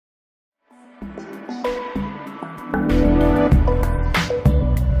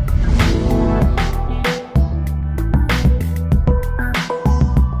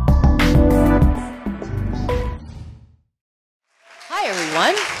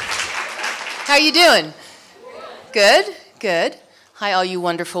How are you doing? Good, good. Hi, all you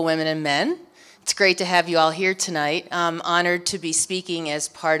wonderful women and men. It's great to have you all here tonight. I'm honored to be speaking as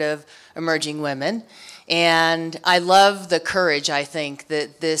part of Emerging Women. And I love the courage, I think,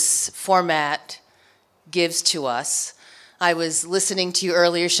 that this format gives to us. I was listening to you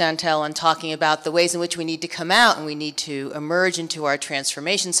earlier, Chantel, and talking about the ways in which we need to come out and we need to emerge into our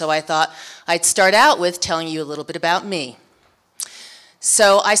transformation. So I thought I'd start out with telling you a little bit about me.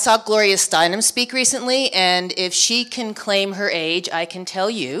 So I saw Gloria Steinem speak recently, and if she can claim her age, I can tell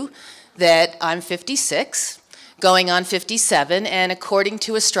you that I'm 56, going on 57, and according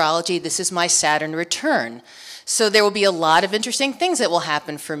to astrology, this is my Saturn return. So there will be a lot of interesting things that will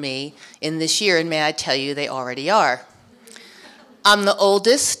happen for me in this year, and may I tell you, they already are. I'm the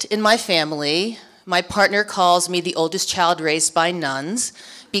oldest in my family. My partner calls me the oldest child raised by nuns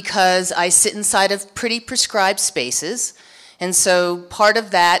because I sit inside of pretty prescribed spaces. And so part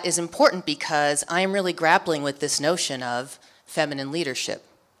of that is important because I am really grappling with this notion of feminine leadership.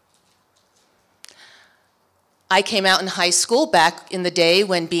 I came out in high school back in the day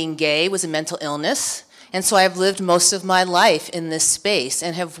when being gay was a mental illness. And so I've lived most of my life in this space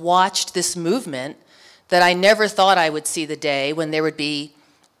and have watched this movement that I never thought I would see the day when there would be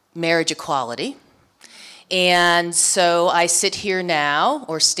marriage equality. And so I sit here now,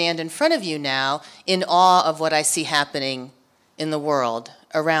 or stand in front of you now, in awe of what I see happening in the world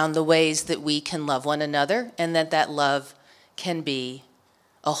around the ways that we can love one another and that that love can be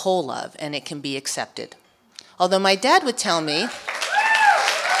a whole love and it can be accepted. Although my dad would tell me,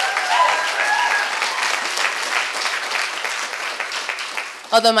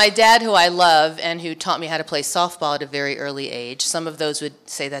 although my dad, who I love and who taught me how to play softball at a very early age, some of those would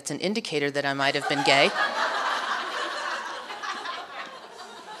say that's an indicator that I might have been gay.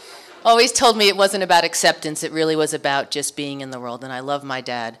 Always told me it wasn't about acceptance, it really was about just being in the world, and I love my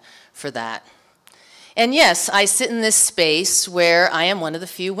dad for that. And yes, I sit in this space where I am one of the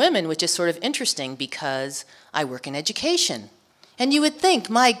few women, which is sort of interesting because I work in education. And you would think,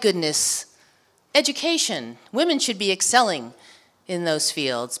 my goodness, education, women should be excelling in those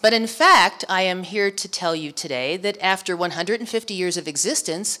fields. But in fact, I am here to tell you today that after 150 years of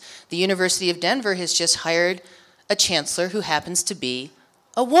existence, the University of Denver has just hired a chancellor who happens to be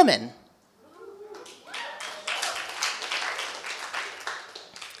a woman.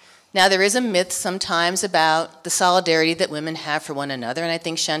 Now, there is a myth sometimes about the solidarity that women have for one another, and I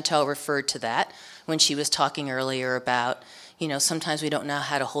think Chantel referred to that when she was talking earlier about, you know, sometimes we don't know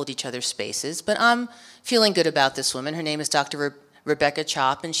how to hold each other's spaces, but I'm feeling good about this woman. Her name is Dr. Rebecca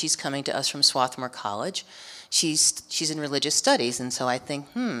Chop, and she's coming to us from Swarthmore College. She's in religious studies, and so I think,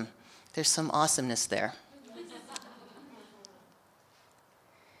 there's some awesomeness there.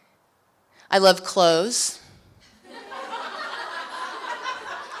 I love clothes.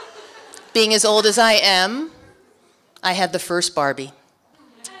 Being as old as I am, I had the first Barbie.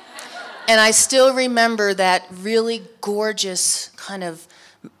 And I still remember that really gorgeous kind of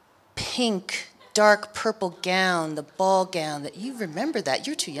pink, dark purple gown, the ball gown, that you remember that.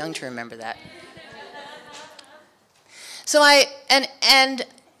 You're too young to remember that. So I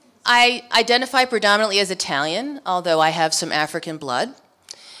identify predominantly as Italian, although I have some African blood.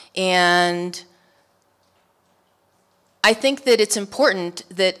 And I think that it's important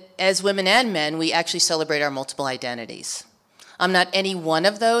that as women and men, we actually celebrate our multiple identities. I'm not any one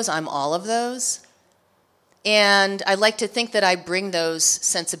of those, I'm all of those. And I like to think that I bring those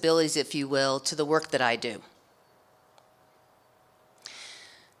sensibilities, if you will, to the work that I do.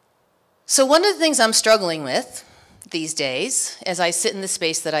 So one of the things I'm struggling with these days, as I sit in the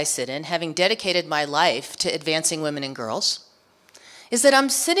space that I sit in, having dedicated my life to advancing women and girls, is that I'm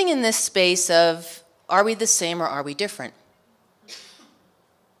sitting in this space of, are we the same or are we different?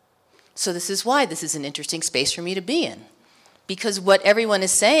 So this is why this is an interesting space for me to be in. Because what everyone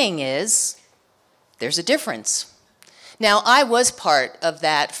is saying is, there's a difference. Now, I was part of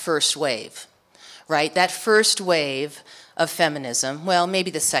that first wave, right? That first wave of feminism, well,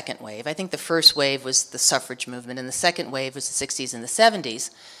 maybe the second wave. I think the first wave was the suffrage movement, and the second wave was the 60s and the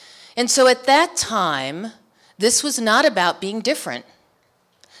 70s. And so at that time, this was not about being different.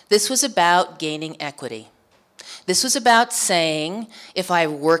 This was about gaining equity. This was about saying, if I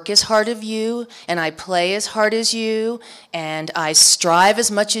work as hard as you, and I play as hard as you, and I strive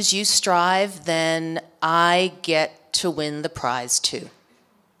as much as you strive, then I get to win the prize too.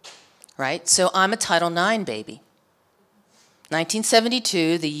 Right? So I'm a Title IX baby.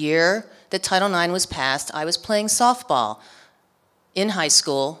 1972, the year that Title IX was passed, I was playing softball in high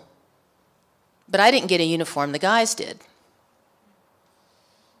school, but I didn't get a uniform, the guys did.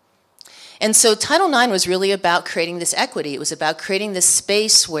 And so Title IX was really about creating this equity. It was about creating this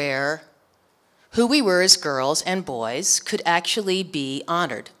space where who we were as girls and boys could actually be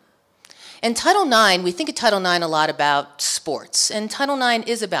honored. And Title IX, we think of Title IX a lot about sports, and Title IX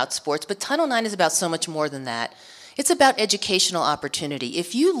is about sports, but Title IX is about so much more than that. It's about educational opportunity.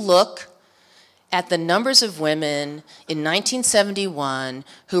 If you look at the numbers of women in 1971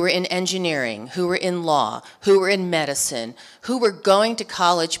 who were in engineering, who were in law, who were in medicine, who were going to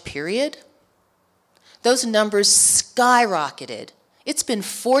college, period, those numbers skyrocketed. It's been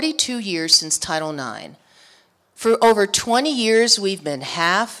 42 years since Title IX. For over 20 years, we've been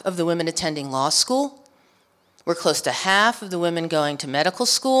half of the women attending law school. We're close to half of the women going to medical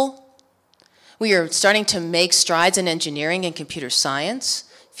school. We are starting to make strides in engineering and computer science.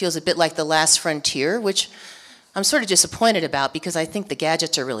 Feels a bit like the last frontier, which I'm sort of disappointed about because I think the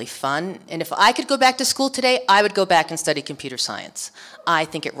gadgets are really fun. And if I could go back to school today, I would go back and study computer science. I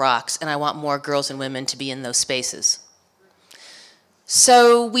think it rocks, and I want more girls and women to be in those spaces.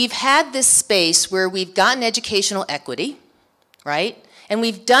 So we've had this space where we've gotten educational equity, right? And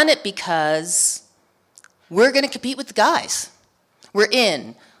we've done it because we're going to compete with the guys. We're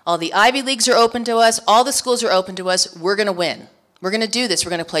in. All the Ivy Leagues are open to us. All the schools are open to us. We're going to win. We're going to do this.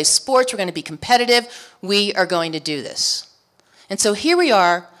 We're going to play sports. We're going to be competitive. We are going to do this. And so here we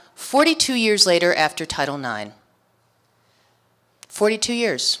are, 42 years later after Title IX. 42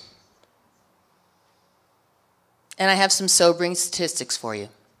 years. And I have some sobering statistics for you.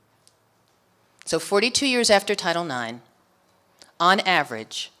 So 42 years after Title IX, on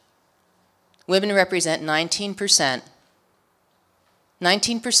average, women represent 19%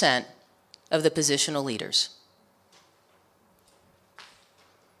 of the positional leaders.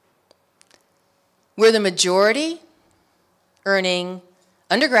 We're the majority earning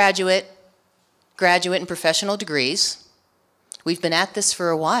undergraduate, graduate, and professional degrees. We've been at this for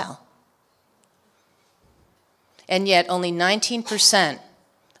a while. And yet only 19%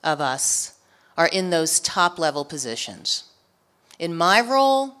 of us are in those top-level positions. In my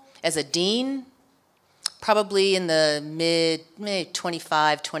role as a dean, probably in the maybe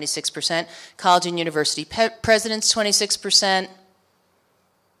 25, 26%. College and university presidents, 26%.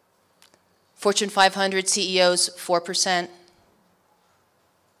 Fortune 500 CEOs, 4%.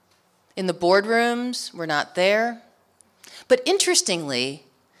 In the boardrooms, we're not there. But interestingly,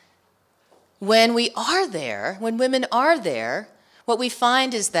 when we are there, when women are there, what we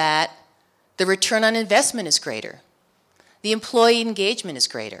find is that the return on investment is greater. The employee engagement is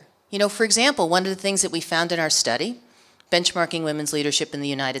greater. You know, for example, one of the things that we found in our study, benchmarking women's leadership in the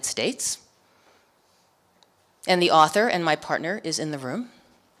United States, and the author and my partner is in the room.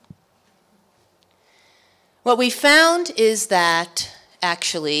 What we found is that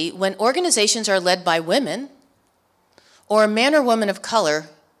actually when organizations are led by women or a man or woman of color,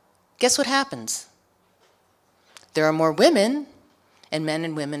 guess what happens? There are more women and men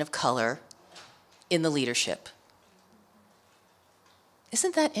and women of color in the leadership.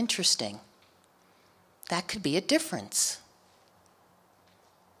 Isn't that interesting? That could be a difference.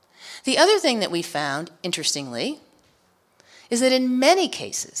 The other thing that we found, interestingly, is that in many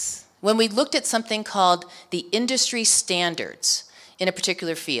cases, when we looked at something called the industry standards in a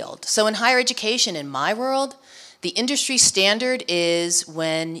particular field, so in higher education, in my world, the industry standard is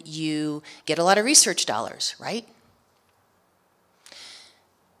when you get a lot of research dollars, right?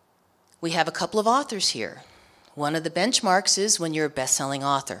 We have a couple of authors here. One of the benchmarks is when you're a best-selling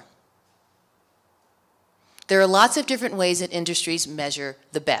author. There are lots of different ways that industries measure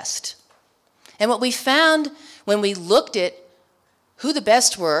the best. And what we found when we looked at who the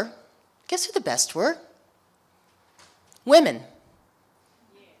best were, guess who the best were? Women.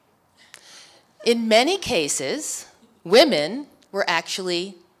 In many cases, women were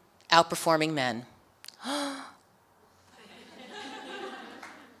actually outperforming men.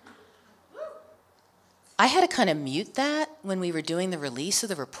 I had to kind of mute that when we were doing the release of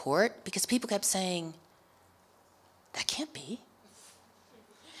the report because people kept saying, that can't be.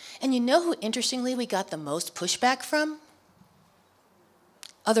 And you know who, interestingly, we got the most pushback from?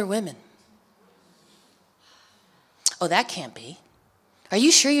 Other women. Oh, that can't be. Are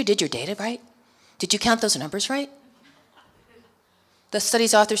you sure you did your data right? Did you count those numbers right? The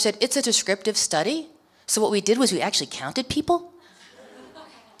study's author said, it's a descriptive study. So what we did was we actually counted people.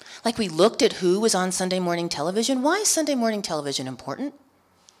 Like we looked at who was on Sunday morning television. Why is Sunday morning television important?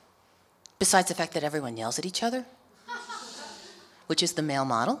 Besides the fact that everyone yells at each other, which is the male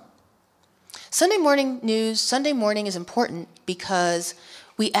model. Sunday morning news, Sunday morning is important because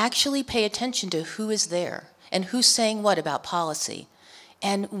we actually pay attention to who is there and who's saying what about policy.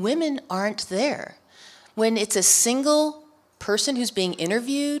 And women aren't there. When it's a single person who's being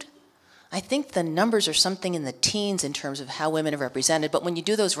interviewed, I think the numbers are something in the teens in terms of how women are represented, but when you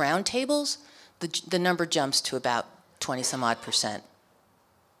do those round tables, the number jumps to about 20-some-odd%.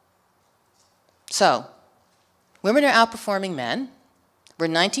 So, women are outperforming men. We're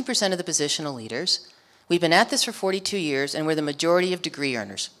 19% of the positional leaders. We've been at this for 42 years, and we're the majority of degree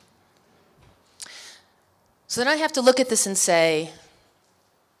earners. So then I have to look at this and say,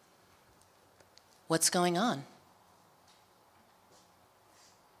 what's going on?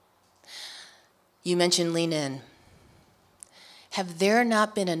 You mentioned lean in. Have there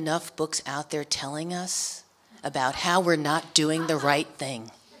not been enough books out there telling us about how we're not doing the right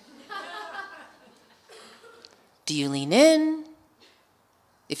thing? Do you lean in?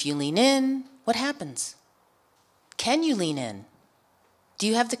 If you lean in, what happens? Can you lean in? Do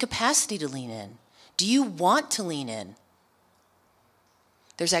you have the capacity to lean in? Do you want to lean in?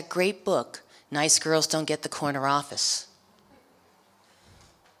 There's that great book, Nice Girls Don't Get the Corner Office.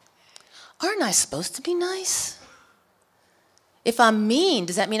 Aren't I supposed to be nice? If I'm mean,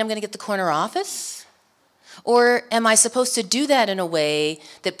 does that mean I'm going to get the corner office? Or am I supposed to do that in a way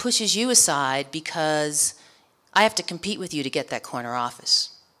that pushes you aside because I have to compete with you to get that corner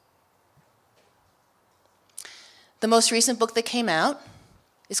office? The most recent book that came out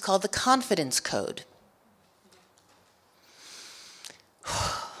is called The Confidence Code.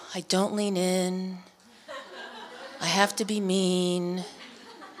 I don't lean in. I have to be mean.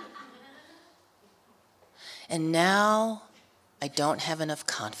 And now I don't have enough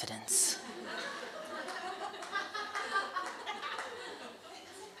confidence.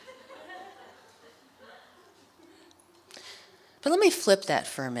 But let me flip that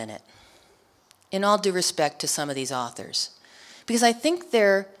for a minute, in all due respect to some of these authors, because I think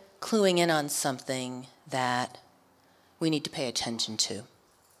they're cluing in on something that we need to pay attention to.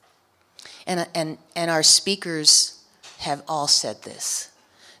 And our speakers have all said this.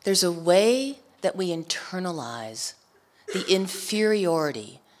 There's a way that we internalize the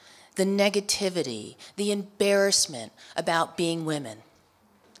inferiority, the negativity, the embarrassment about being women.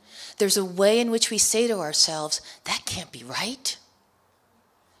 There's a way in which we say to ourselves, that can't be right.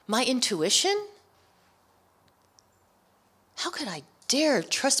 My intuition? How could I dare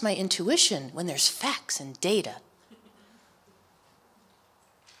trust my intuition when there's facts and data?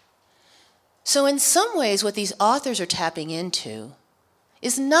 So in some ways, what these authors are tapping into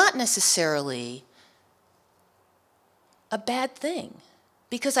is not necessarily a bad thing.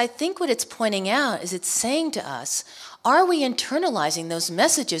 Because I think what it's pointing out is it's saying to us, are we internalizing those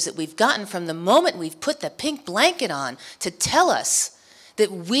messages that we've gotten from the moment we've put the pink blanket on to tell us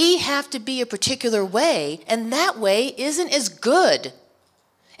that we have to be a particular way, and that way isn't as good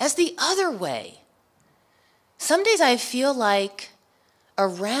as the other way? Some days I feel like a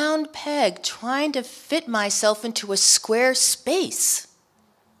round peg trying to fit myself into a square space.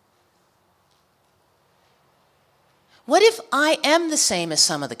 What if I am the same as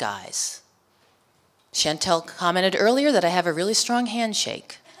some of the guys? Chantel commented earlier that I have a really strong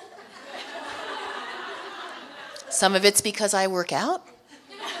handshake. Some of it's because I work out.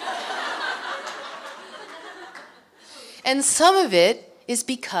 And some of it is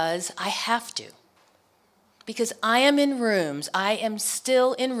because I have to. Because I am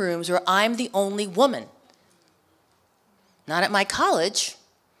still in rooms where I'm the only woman. Not at my college,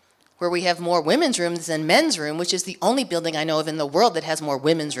 where we have more women's rooms than men's room, which is the only building I know of in the world that has more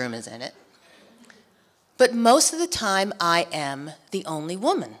women's rooms in it. But most of the time, I am the only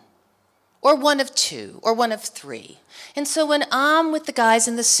woman, or one of two, or one of three. And so when I'm with the guys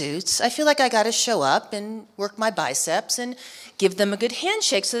in the suits, I feel like I got to show up and work my biceps and give them a good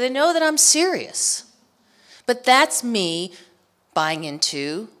handshake so they know that I'm serious. But that's me buying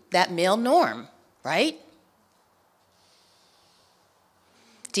into that male norm, right?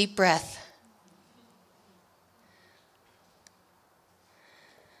 Deep breath.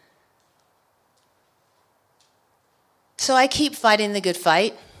 So I keep fighting the good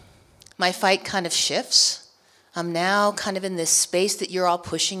fight. My fight kind of shifts. I'm now kind of in this space that you're all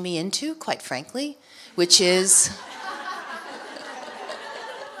pushing me into, quite frankly, which is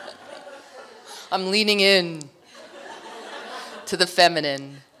I'm leaning in to the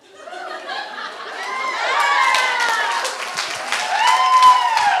feminine.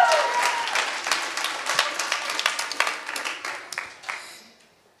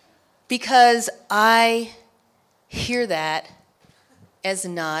 Because I hear that as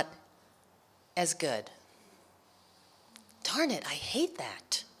not as good. Darn it, I hate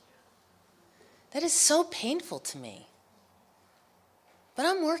that. That is so painful to me. But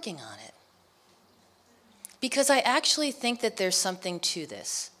I'm working on it. Because I actually think that there's something to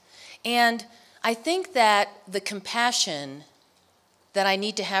this. And I think that the compassion that I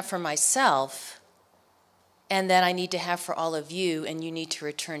need to have for myself and that I need to have for all of you, and you need to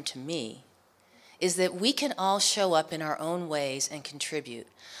return to me, is that we can all show up in our own ways and contribute.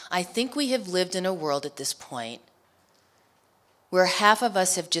 I think we have lived in a world at this point where half of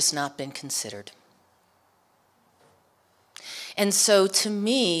us have just not been considered. And so to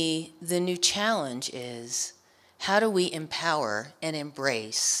me, the new challenge is, how do we empower and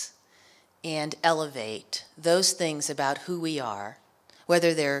embrace and elevate those things about who we are,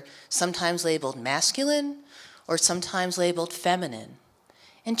 whether they're sometimes labeled masculine or sometimes labeled feminine,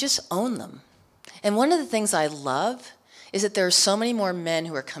 and just own them. And one of the things I love is that there are so many more men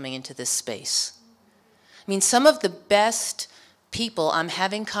who are coming into this space. I mean, some of the best people I'm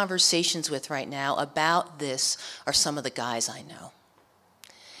having conversations with right now about this are some of the guys I know.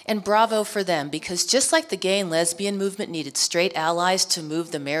 And bravo for them, because just like the gay and lesbian movement needed straight allies to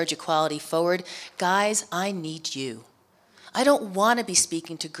move the marriage equality forward, guys, I need you. I don't want to be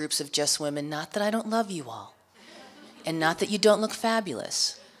speaking to groups of just women, not that I don't love you all, and not that you don't look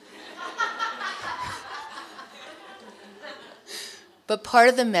fabulous. But part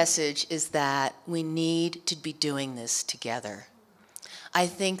of the message is that we need to be doing this together. I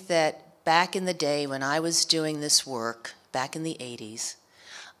think that back in the day when I was doing this work, back in the 80s,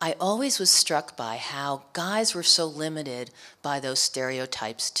 I always was struck by how guys were so limited by those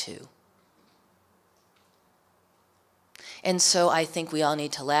stereotypes too. And so I think we all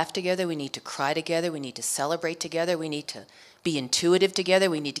need to laugh together, we need to cry together, we need to celebrate together, we need to be intuitive together,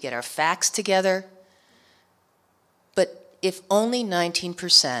 we need to get our facts together. But if only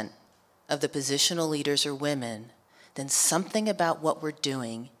 19% of the positional leaders are women, then something about what we're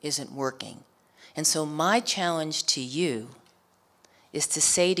doing isn't working. And so my challenge to you is to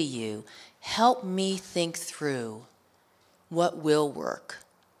say to you, help me think through what will work.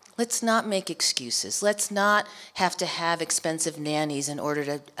 Let's not make excuses. Let's not have to have expensive nannies in order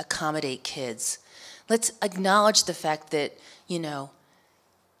to accommodate kids. Let's acknowledge the fact that, you know,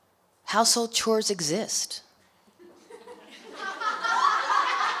 household chores exist.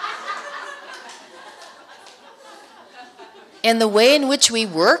 And the way in which we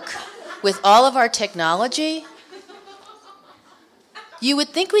work with all of our technology, you would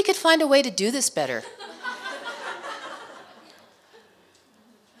think we could find a way to do this better.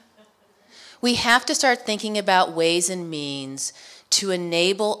 We have to start thinking about ways and means to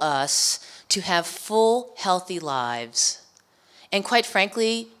enable us to have full, healthy lives. And quite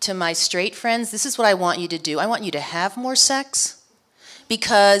frankly, to my straight friends, this is what I want you to do. I want you to have more sex,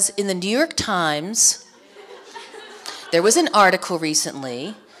 because in the New York Times, there was an article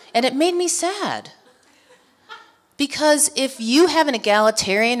recently, and it made me sad. Because if you have an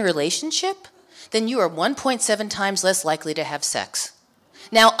egalitarian relationship, then you are 1.7 times less likely to have sex.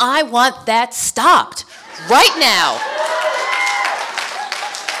 Now, I want that stopped right now.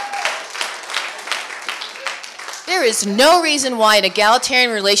 There is no reason why an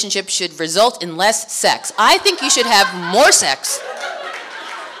egalitarian relationship should result in less sex. I think you should have more sex.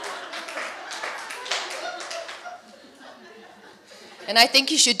 And I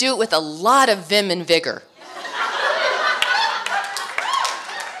think you should do it with a lot of vim and vigor.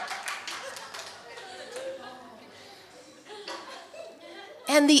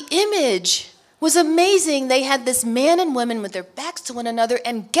 And the image was amazing. They had this man and woman with their backs to one another,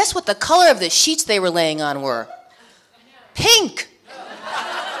 and guess what the color of the sheets they were laying on were? Pink.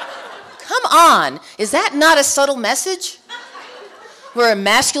 Come on. Is that not a subtle message? We're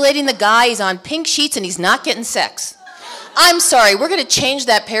emasculating the guy, he's on pink sheets, and he's not getting sex. I'm sorry, we're going to change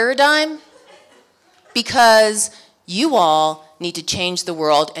that paradigm because you all need to change the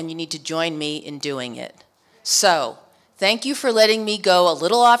world, and you need to join me in doing it. So, thank you for letting me go a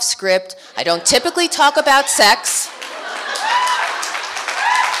little off script. I don't typically talk about sex.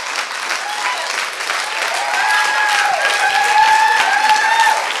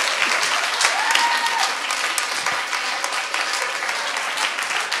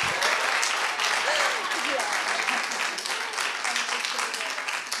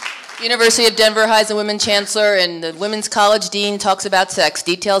 University of Denver hires a women chancellor, and the women's college dean talks about sex.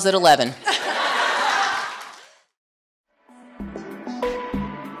 Details at 11.